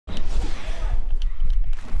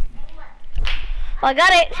I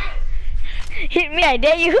got it. Hit me, I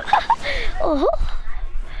dare you. Oh.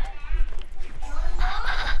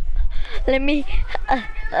 Let me.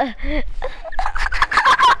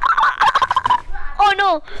 Oh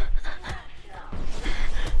no.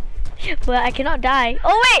 But I cannot die.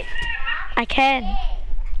 Oh wait, I can.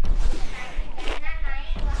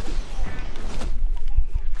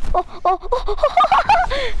 Oh.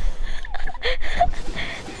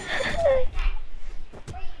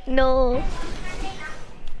 No.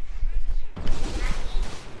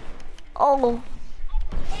 Oh.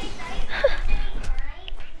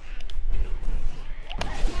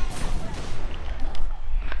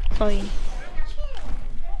 Sorry.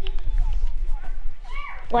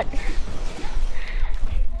 What?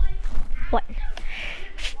 What?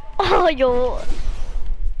 Oh, yo.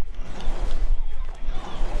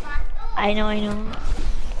 I know.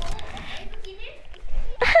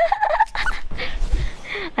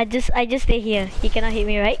 I just stay here. He cannot hit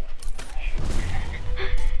me, right?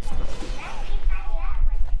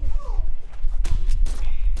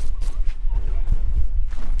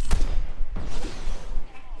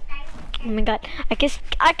 Oh my god, I can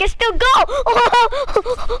still go.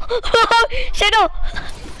 Oh, Shadow.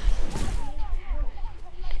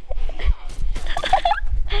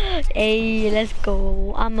 Hey, let's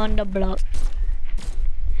go. I'm on the block.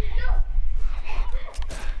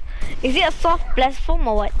 Is it a soft platform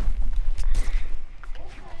or what?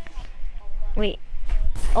 Wait.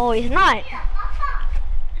 Oh, it's not.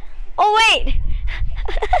 Oh wait.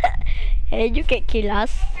 Hey, you can kill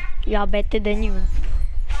us. We are better than you.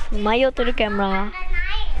 Smile to the camera.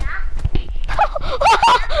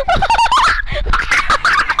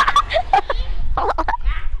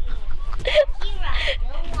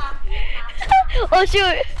 Oh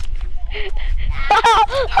shoot.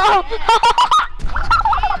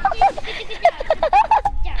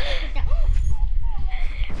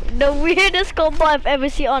 The weirdest combo I've ever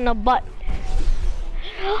seen on a bot.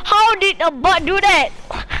 How did a bot do that?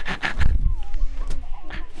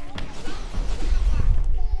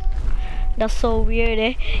 That's so weird,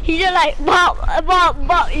 eh? He just like bop,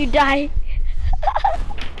 you die.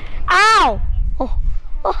 Ow! Oh.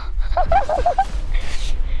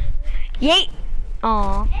 Yeet!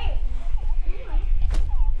 Aww.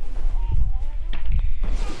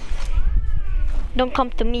 Don't come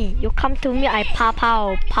to me. You come to me, I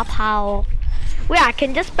pow. Wait, I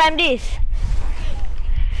can just spam this.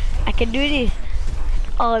 I can do this.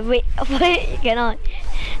 Oh wait, you cannot.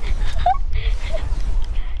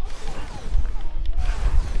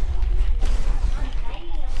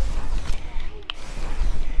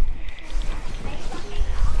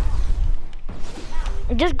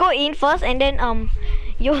 Just go in first and then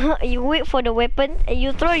you wait for the weapon.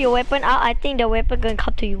 You throw your weapon out. I think the weapon gonna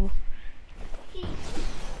come to you.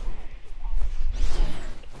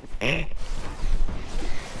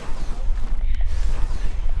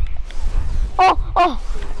 Oh.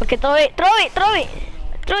 Okay, throw it.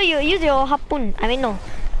 Use your harpoon. I mean no.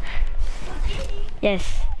 Yes.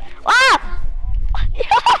 Ah!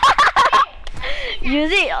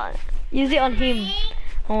 Use it on him.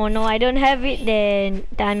 Oh no, I don't have it then.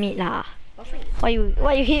 Damn it lah. Why you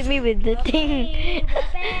hit me with the thing?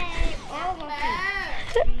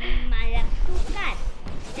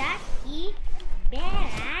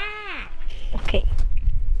 Okay.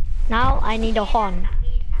 Now I need a horn.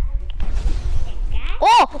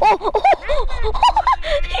 Oh!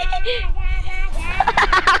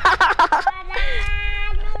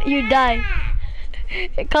 You die.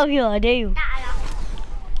 Come here, I dare you.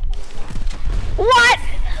 What?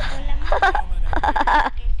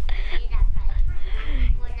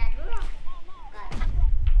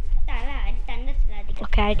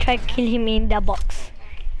 Okay, I try to kill him in the box.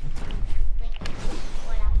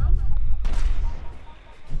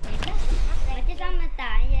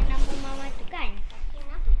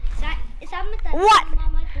 What?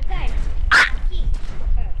 Ah!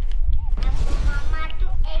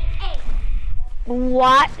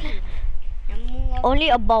 What? Only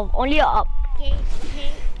above, only up.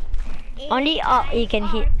 Only up you can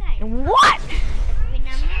hit. What?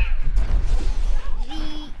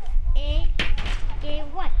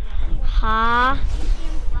 Huh?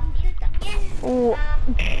 Oh.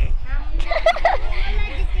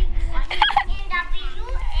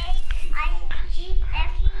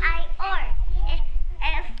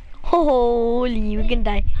 Holy, we can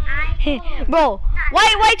die. Bro,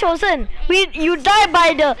 why chosen? You die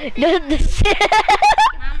by the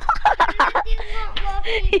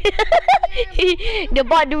the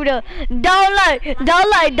bot do the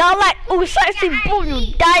downlight. Oh, sexy boom,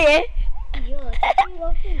 you die, eh?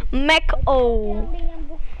 Mac, oh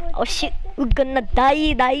shit. We're gonna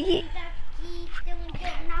die.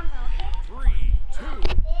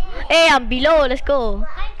 Hey, I'm below. Let's go.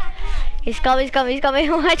 He's coming.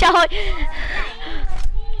 Watch out.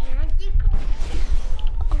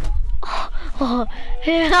 Oh.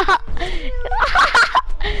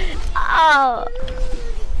 Oh.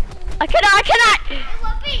 I cannot.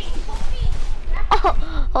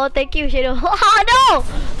 Oh, thank you, Shadow. Oh, no.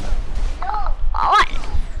 What?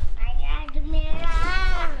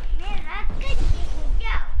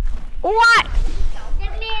 What?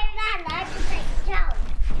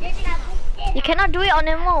 You cannot do it on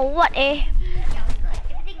anymore. What, eh?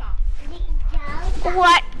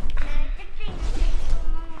 What?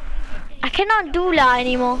 I cannot do that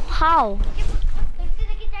anymore. How?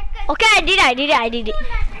 Okay, I did it.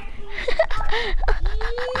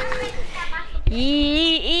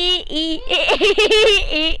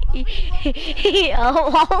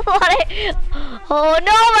 Oh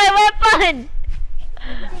no, my weapon!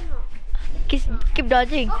 Keep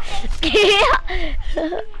dodging.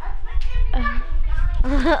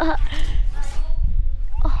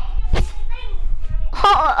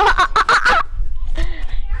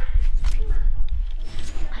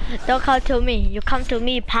 Don't come to me. You come to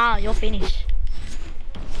me, pal. You're finished.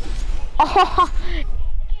 Oh,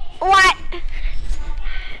 what?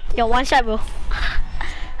 You're one shot, bro.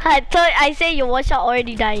 I say you one shot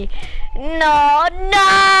already died. No.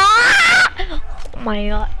 Oh my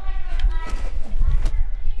god.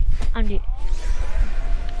 I'm dead.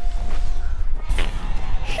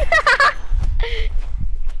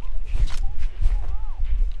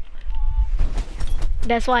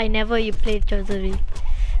 That's why I never you played Chosery.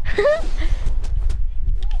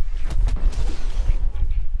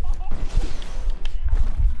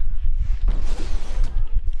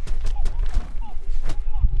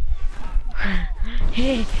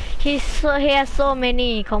 he has so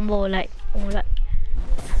many combo, like, oh my god.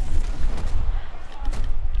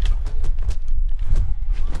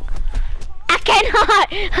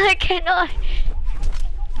 I cannot.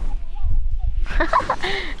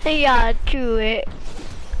 Yeah, true it.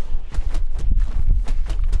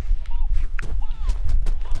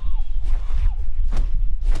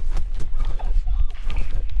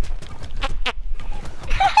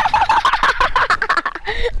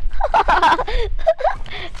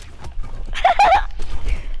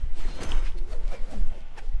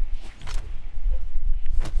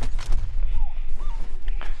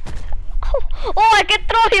 Oh, I can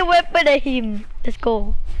throw your weapon at him. Let's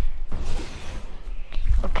go.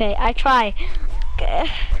 Okay, I try. Okay.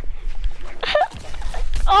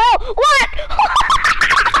 Oh, what?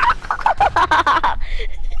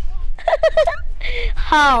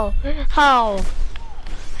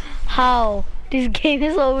 How? This game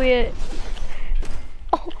is so weird.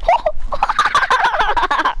 Oh.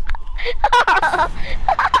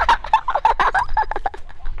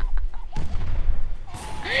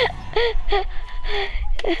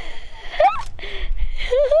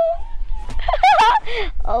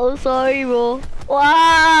 Oh, sorry, bro.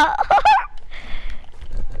 Wow.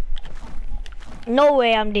 No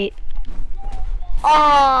way I'm dead.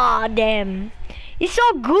 Oh, damn. It's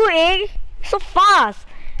so good, eh? So fast.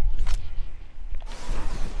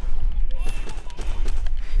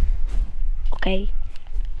 Okay.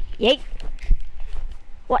 Yay.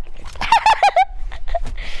 What?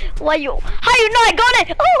 Why you? How you know I got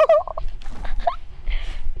it? Oh.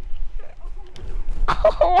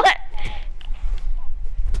 Oh, what?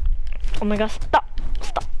 Oh my god, stop.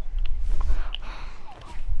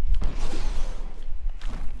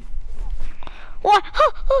 What?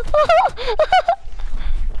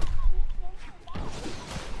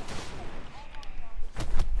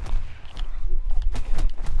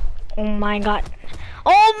 Oh my god.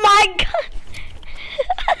 Oh my god.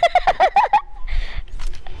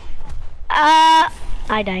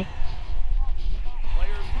 I die.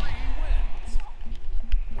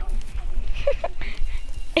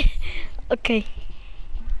 Okay.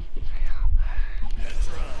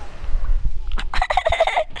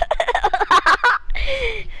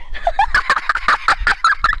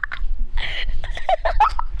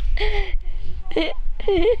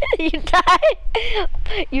 You die.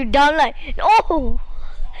 You down like, oh.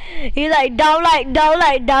 You like down like.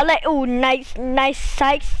 Oh, nice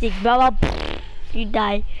side stick, blah blah. You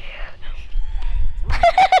die.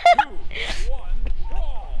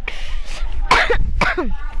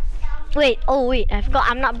 Wait, I forgot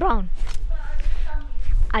I'm not brown.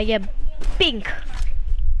 I am pink.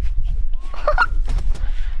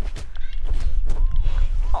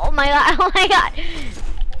 Oh my god.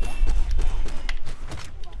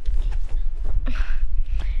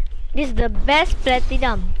 This is the best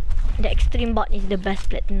platinum. The extreme bot is the best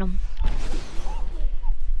platinum.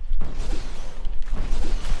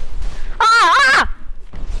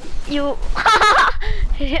 You oh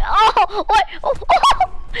what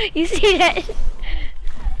you see that?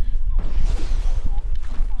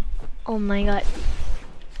 Oh my god.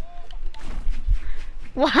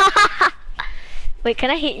 Wait,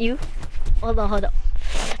 can I hit you? Hold on.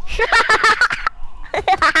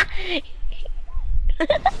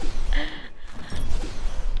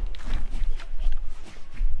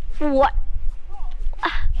 What?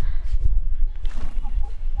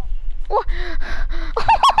 What?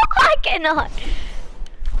 I cannot.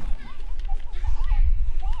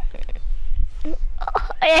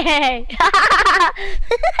 Hey.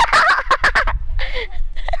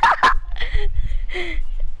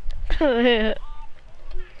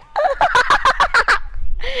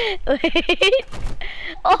 Wait.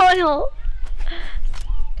 Oh no.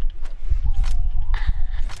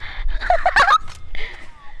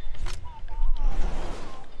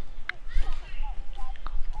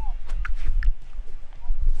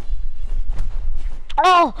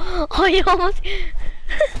 Oh, you almost.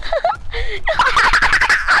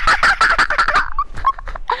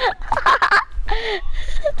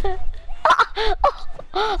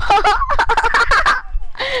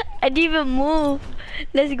 I didn't even move.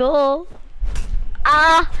 Let's go.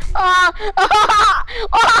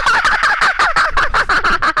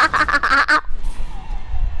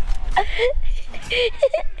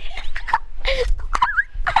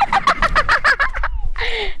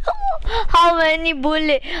 How many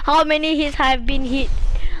bullet? How many hits have been hit?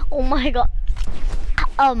 Oh my god.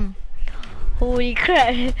 Holy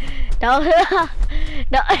crap. Which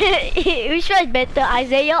one is better,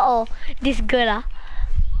 Isaiah or this girl?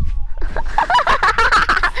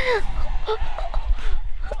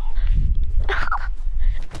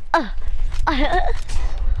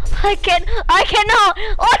 I cannot.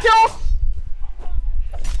 Oh no.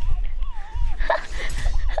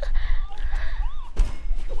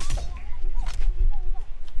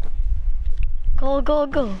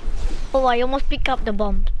 Go. Oh, I almost picked up the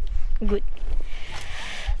bomb. Good.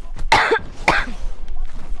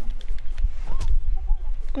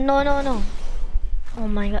 No. Oh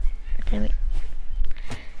my god. Damn it.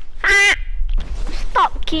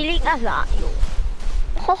 Stop killing us, you.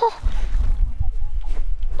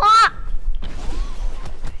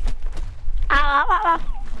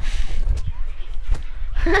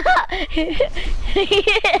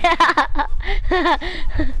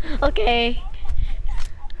 Okay.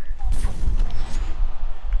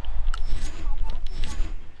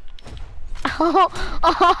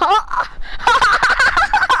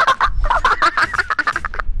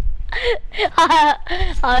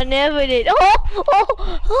 I never did.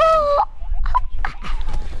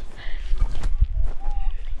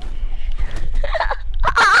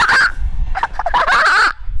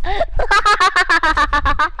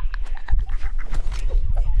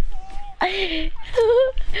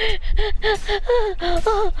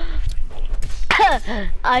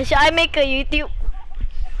 Should I make a YouTube?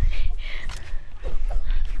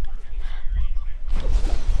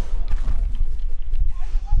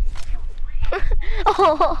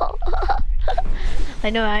 I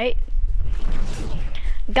know, right?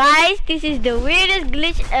 Guys, this is the weirdest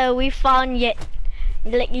glitch we found yet.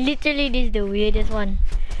 Like literally, this is the weirdest one.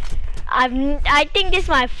 I think this is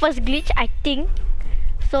my first glitch. I think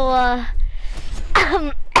so.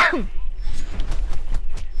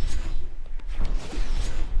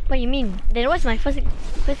 What do you mean? Then what's my first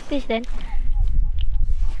glitch then?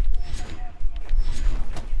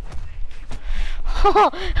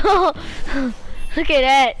 Look at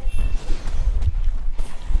that.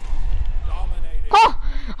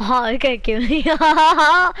 Oh, you can't kill me.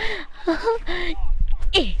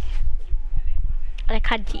 I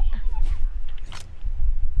can't see.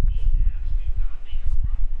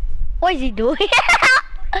 What is he doing?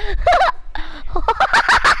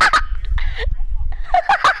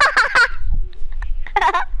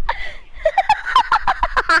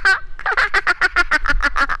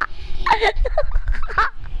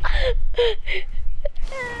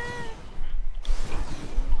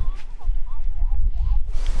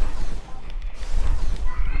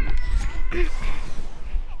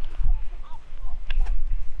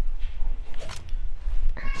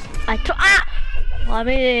 I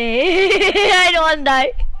mean, I don't want to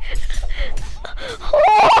die.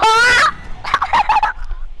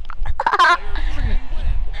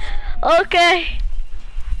 Okay,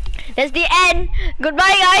 that's the end.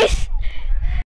 Goodbye, guys.